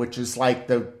Neuralink, which is like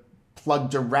the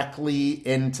plug directly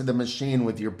into the machine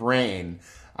with your brain.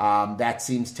 That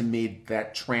seems to me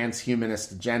that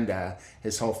transhumanist agenda.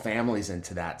 His whole family's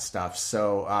into that stuff.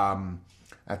 So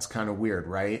that's kind of weird,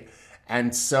 right?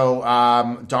 And so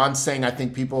Dawn's saying, I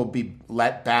think people will be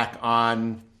let back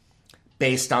on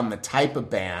based on the type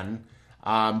of ban.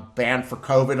 Ban for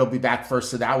COVID will be back first.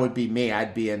 So that would be me.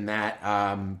 I'd be in that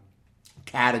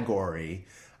category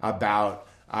about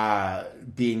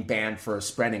being banned for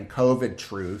spreading COVID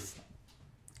truth.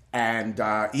 And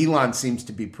Elon seems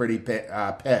to be pretty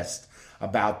pissed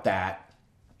about that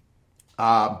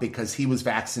because he was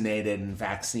vaccinated and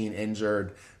vaccine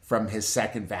injured from his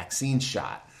second vaccine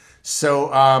shot.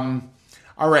 So,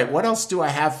 all right, what else do I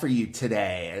have for you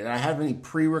today? Did I have any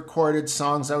pre-recorded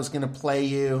songs I was going to play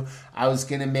you? I was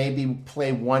going to maybe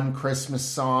play one Christmas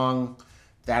song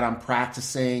that I'm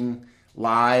practicing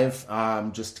live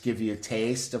just to give you a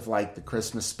taste of like the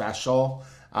Christmas special.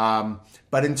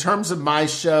 But in terms of my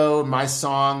show, my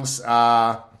songs,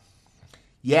 yeah,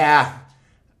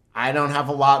 I don't have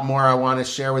a lot more I want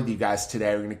to share with you guys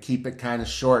today. We're going to keep it kind of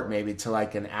short, maybe to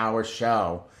like an hour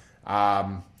show.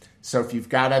 So if you've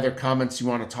got other comments you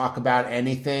want to talk about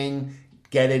anything,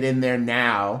 get it in there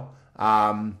now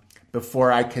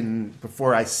before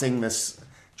I sing this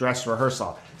dress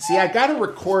rehearsal. See, I got to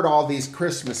record all these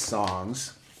Christmas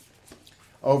songs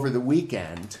over the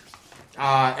weekend.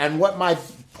 And what my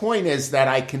point is that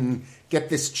I can get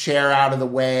this chair out of the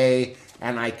way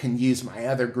and I can use my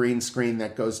other green screen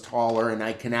that goes taller and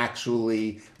I can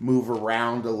actually move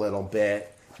around a little bit,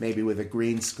 maybe with a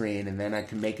green screen, and then I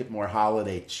can make it more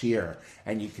holiday cheer.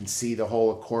 And you can see the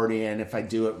whole accordion if I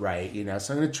do it right, you know.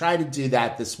 So I'm going to try to do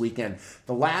that this weekend.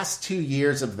 The last 2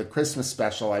 years of the Christmas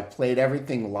special, I played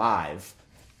everything live.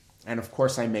 And of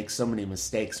course, I make so many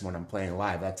mistakes when I'm playing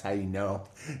live. That's how you know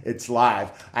it's live.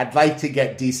 I'd like to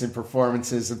get decent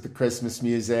performances of the Christmas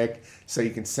music so you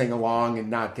can sing along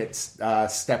and not get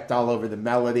stepped all over the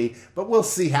melody. But we'll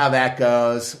see how that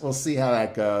goes.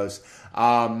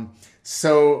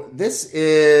 So this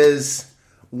is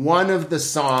one of the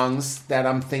songs that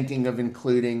I'm thinking of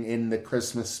including in the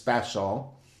Christmas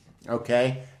special.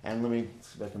 Okay? And let me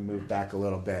see if I can move back a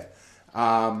little bit.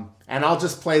 And I'll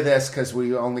just play this because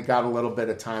we only got a little bit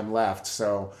of time left.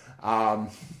 So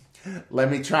let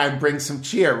me try and bring some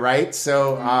cheer, right?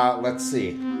 So let's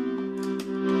see.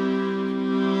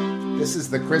 This is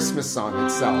the Christmas song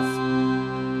itself.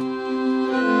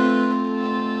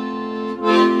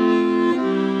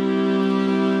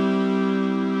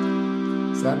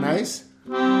 Is that nice?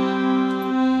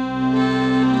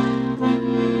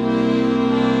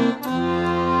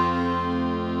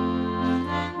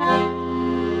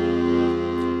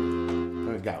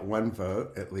 One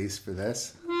vote, at least, for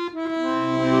this.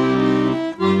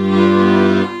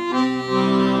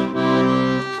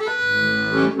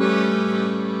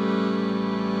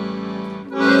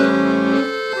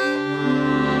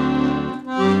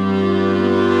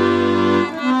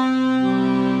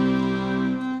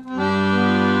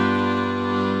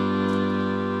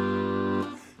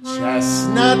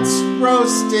 Chestnuts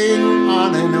roasting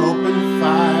on an open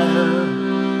fire.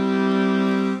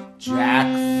 Jack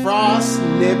Frost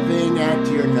nipping at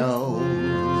your nose.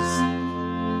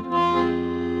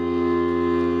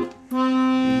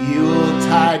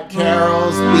 Yuletide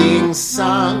carols being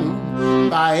sung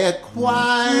by a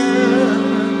choir.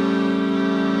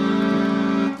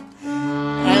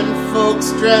 And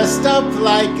folks dressed up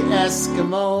like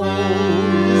Eskimos.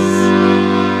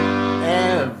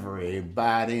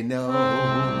 Everybody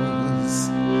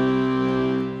knows.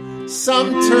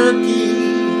 Some turkey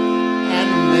and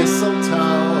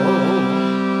mistletoe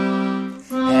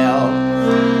help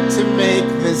to make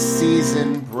the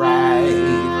season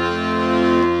bright.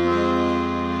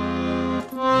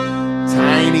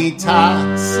 Tiny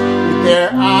tots with their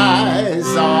eyes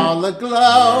all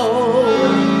aglow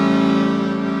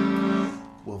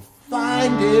will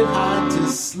find it hard to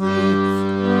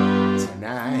sleep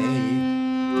tonight.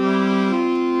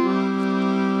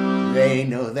 They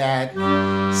know that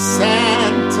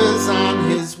Santa's on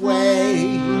his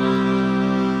way.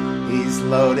 He's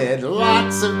loaded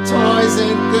lots of toys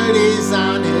and goodies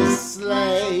on his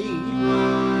sleigh.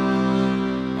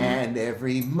 And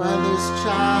every mother's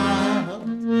child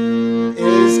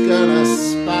is gonna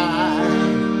spy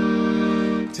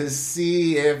to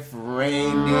see if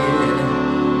reindeer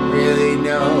really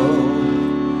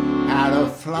know how to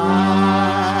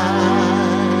fly.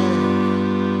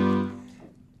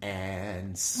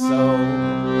 And so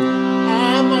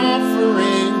I'm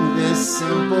offering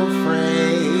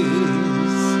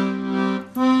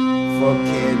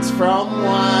from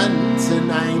 1 to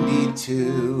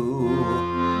 92.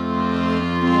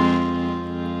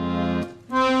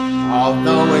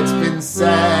 Although it's been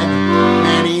said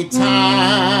many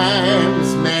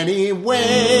times, many ways,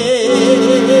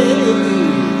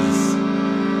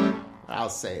 I'll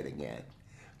say it again.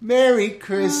 Merry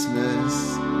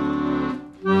Christmas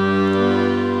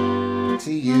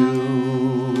to you.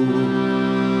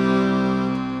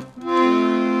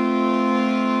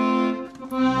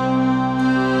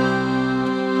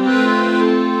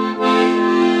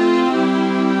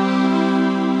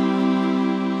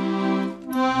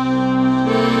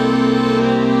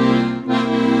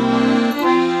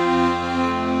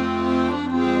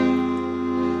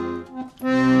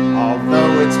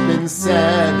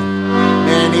 Said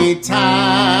many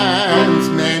times,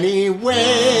 many ways.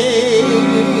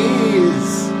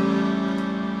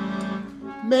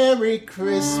 Merry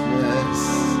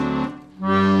Christmas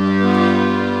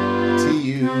to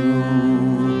you.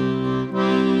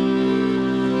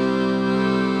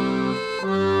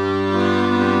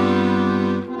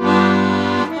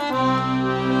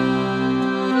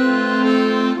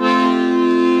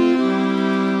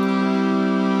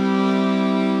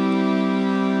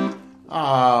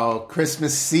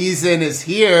 Christmas season is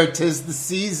here. 'Tis the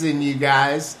season, you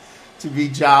guys, to be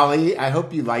jolly. I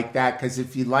hope you like that, because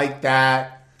if you like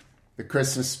that, the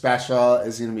Christmas special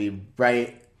is going to be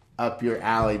right up your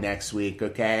alley next week,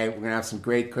 okay? We're going to have some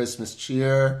great Christmas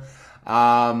cheer.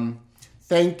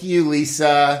 Thank you,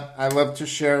 Lisa. I love to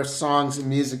share songs and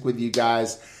music with you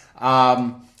guys.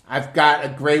 I've got a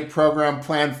great program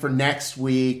planned for next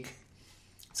week.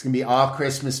 It's going to be all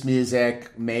Christmas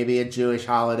music, maybe a Jewish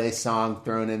holiday song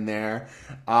thrown in there.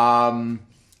 And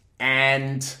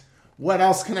what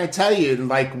else can I tell you?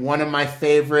 Like one of my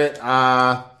favorite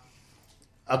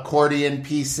accordion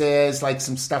pieces, like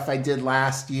some stuff I did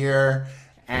last year.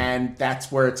 And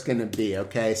that's where it's going to be,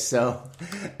 okay? So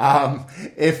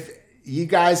if you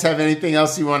guys have anything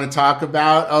else you want to talk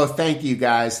about, oh, thank you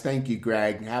guys. Thank you,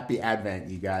 Greg. Happy Advent,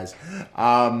 you guys.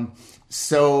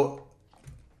 So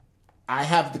I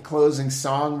have the closing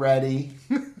song ready.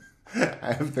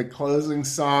 I have the closing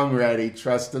song ready.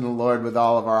 Trust in the Lord with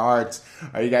all of our hearts.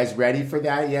 Are you guys ready for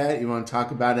that yet? You want to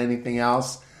talk about anything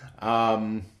else?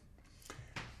 I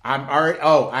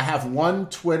have one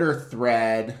Twitter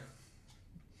thread.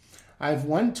 I have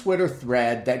one Twitter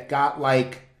thread that got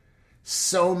like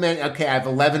so many. Okay, I have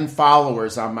 11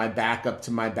 followers on my backup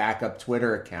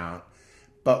Twitter account.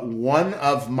 But one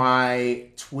of my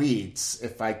tweets,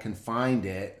 if I can find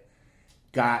it,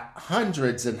 got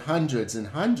hundreds and hundreds and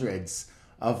hundreds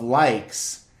of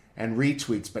likes and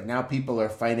retweets, but now people are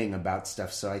fighting about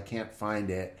stuff, so I can't find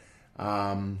it.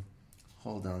 Hold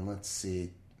on, let's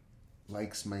see.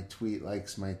 Likes my tweet.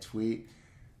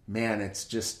 Man, it's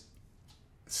just,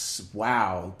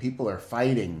 wow, people are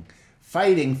fighting.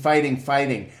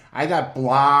 I got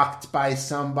blocked by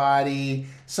somebody.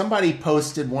 Somebody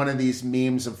posted one of these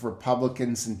memes of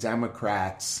Republicans and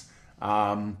Democrats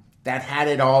that had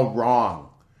it all wrong.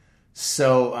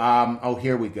 So,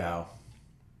 here we go.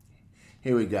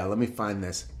 Let me find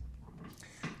this.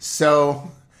 So,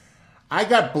 I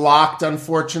got blocked,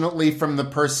 unfortunately, from the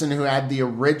person who had the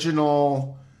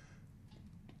original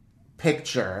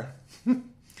picture.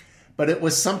 But it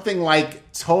was something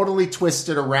like totally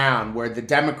twisted around, where the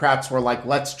Democrats were like,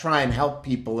 let's try and help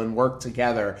people and work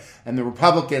together. And the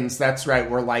Republicans, that's right,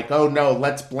 were like, oh no,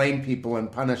 let's blame people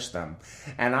and punish them.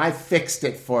 And I fixed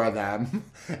it for them.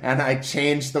 And I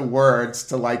changed the words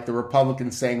to like the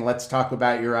Republicans saying, let's talk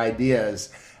about your ideas.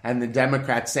 And the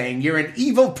Democrats saying, you're an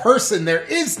evil person. There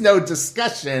is no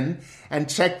discussion. And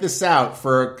check this out,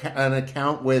 for an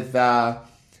account with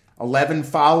 11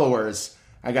 followers,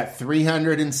 I got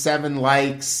 307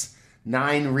 likes,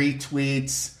 9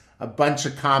 retweets, a bunch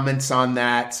of comments on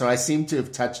that. So I seem to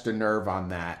have touched a nerve on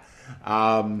that.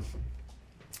 I'm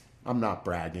not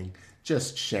bragging,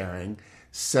 just sharing.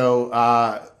 So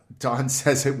Dawn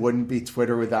says it wouldn't be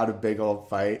Twitter without a big old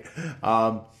fight.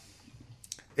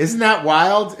 Isn't that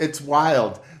wild? It's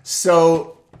wild.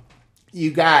 So you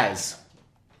guys,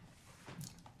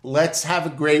 let's have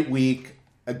a great week,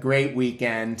 a great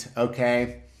weekend,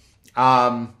 okay?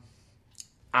 I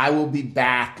will be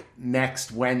back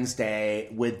next Wednesday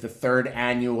with the 3rd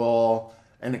annual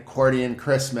An Accordion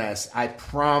Christmas. I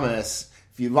promise,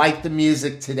 if you like the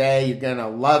music today, you're going to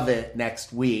love it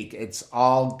next week. It's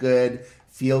all good,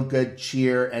 feel good,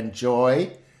 cheer, and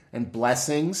joy, and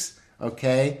blessings,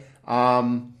 okay?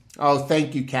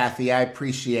 Thank you, Kathy. I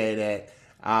appreciate it.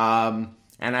 And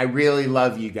I really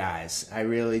love you guys. I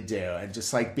really do. And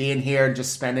just like being here,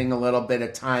 just spending a little bit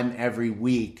of time every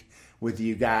week with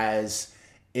you guys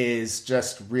is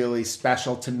just really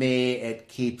special to me. It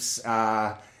keeps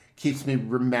me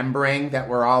remembering that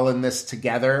we're all in this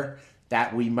together,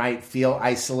 that we might feel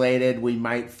isolated, we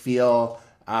might feel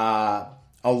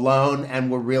alone,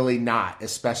 and we're really not,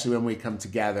 especially when we come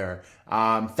together.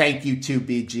 Thank you to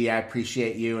BG. I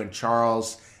appreciate you, and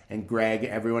Charles and Greg,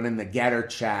 everyone in the Getter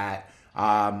chat,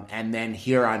 and then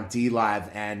here on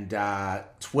DLive and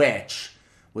Twitch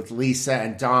with Lisa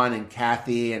and Dawn and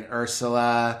Kathy and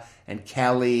Ursula and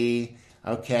Kelly.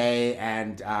 Okay,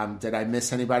 and did I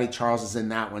miss anybody? Charles is in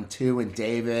that one too, and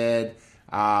David.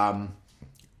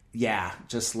 Yeah,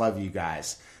 just love you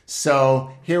guys.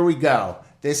 So here we go.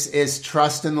 This is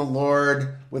trust in the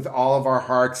Lord with all of our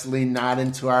hearts, lean not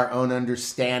into our own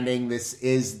understanding. This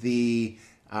is the,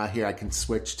 here I can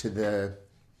switch to the,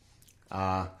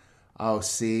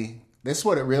 see, this is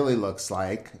what it really looks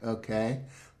like. Okay,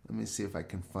 let me see if I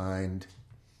can find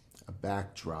a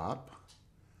backdrop.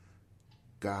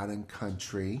 God and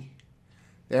country.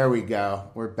 There we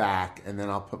go. We're back. And then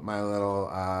I'll put my little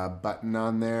button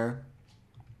on there.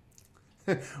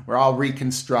 We're all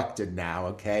reconstructed now,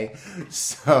 okay?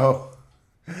 So,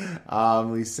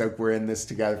 Lisa, we're in this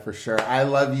together for sure. I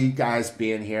love you guys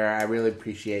being here. I really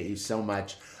appreciate you so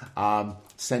much.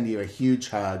 Send you a huge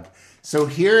hug. So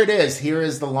here it is. Here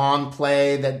is the long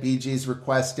play that BG's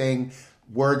requesting.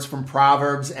 Words from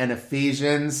Proverbs and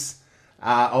Ephesians,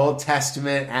 Old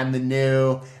Testament and the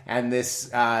New. And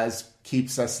this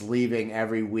keeps us leaving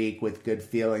every week with good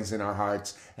feelings in our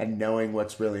hearts and knowing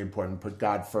what's really important. Put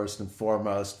God first and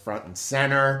foremost, front and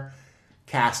center.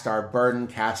 Cast our burden,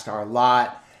 cast our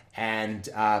lot, and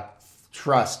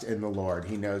trust in the Lord.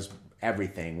 He knows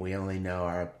everything. We only know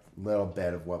our little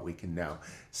bit of what we can know.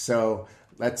 So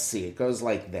let's see. It goes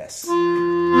like this.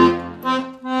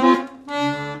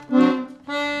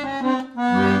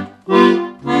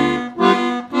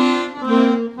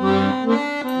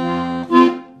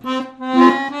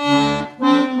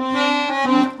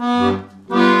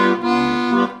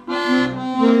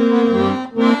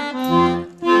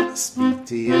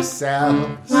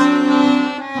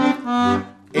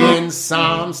 In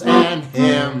psalms and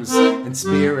hymns and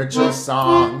spiritual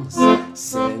songs,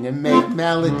 sing and make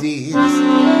melodies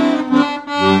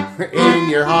in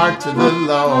your heart to the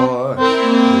Lord.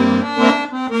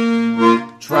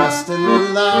 Trust in the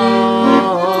Lord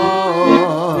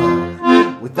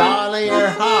with all of your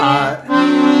heart.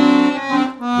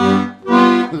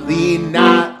 Lean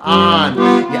not on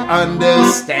your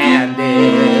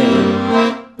understanding.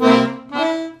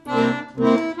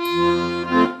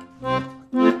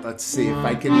 Let's see if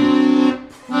I can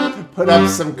put up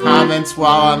some comments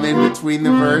while I'm in between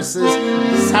the verses.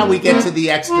 This is how we get to the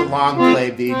extra long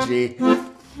play, BG.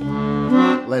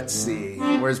 Let's see.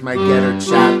 Where's my Getter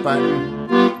chat button?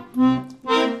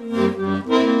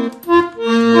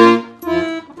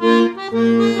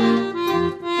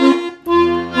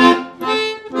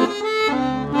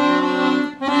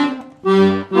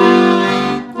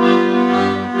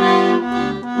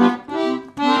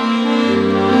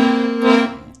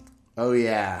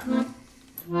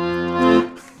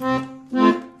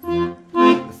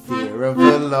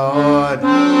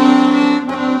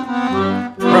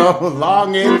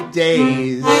 Prolongeth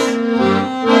days,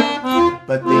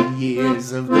 but the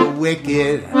years of the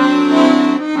wicked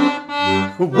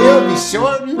will be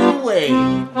shortened away.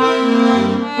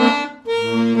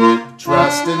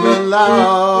 Trust in the Lord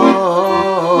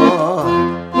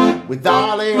with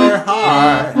all of your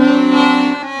heart.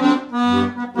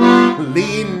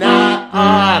 Lean not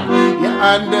on your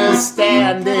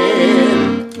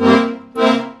understanding.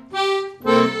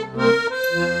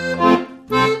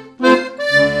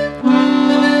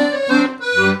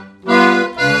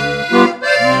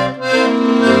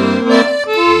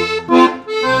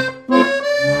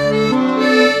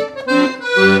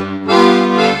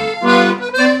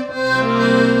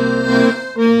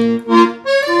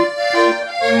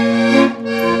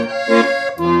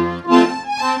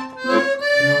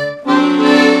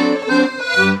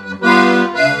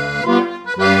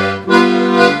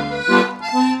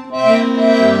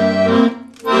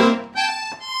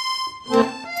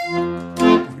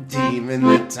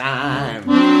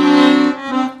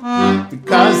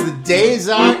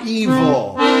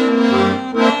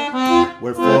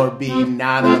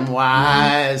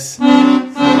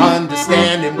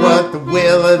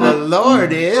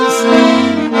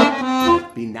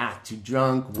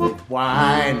 Drunk with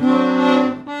wine,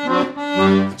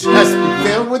 just be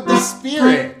filled with the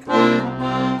Spirit.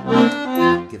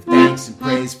 Give thanks and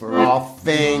praise for all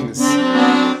things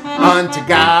unto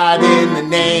God in the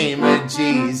name of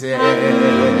Jesus.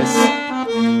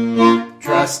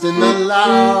 Trust in the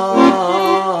Lord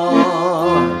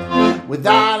with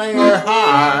all of your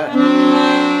heart.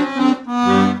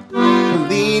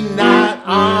 Lean not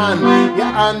on your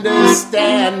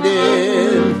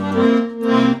understanding.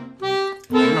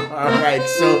 All right,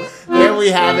 so there we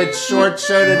have it. Short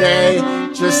show today.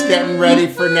 Just getting ready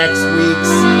for next week's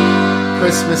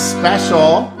Christmas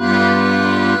special.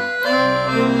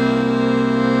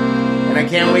 And I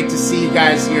can't wait to see you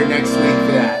guys here next week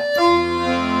for that.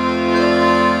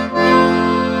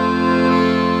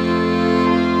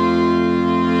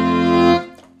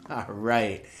 All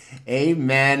right.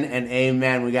 Amen and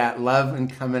amen. We got love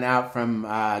and coming out from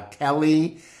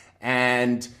Kelly,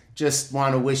 and just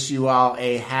want to wish you all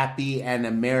a happy and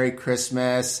a Merry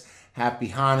Christmas, Happy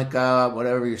Hanukkah,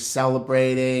 whatever you're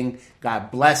celebrating. God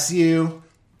bless you.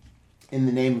 In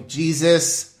the name of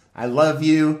Jesus, I love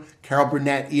you. Carol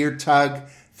Burnett, Ear Tug.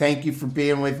 Thank you for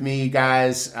being with me, you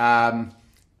guys.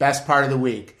 Best part of the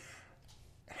week.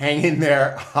 Hang in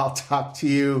there. I'll talk to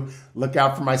you. Look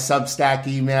out for my Substack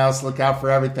emails. Look out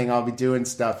for everything. I'll be doing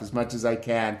stuff as much as I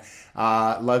can.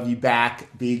 Love you back,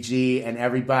 BG and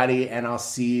everybody. And I'll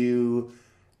see you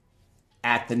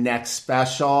at the next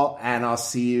special. And I'll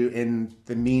see you in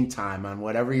the meantime on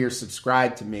whatever you're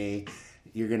subscribed to me.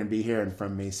 You're going to be hearing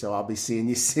from me. So I'll be seeing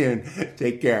you soon.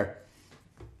 Take care.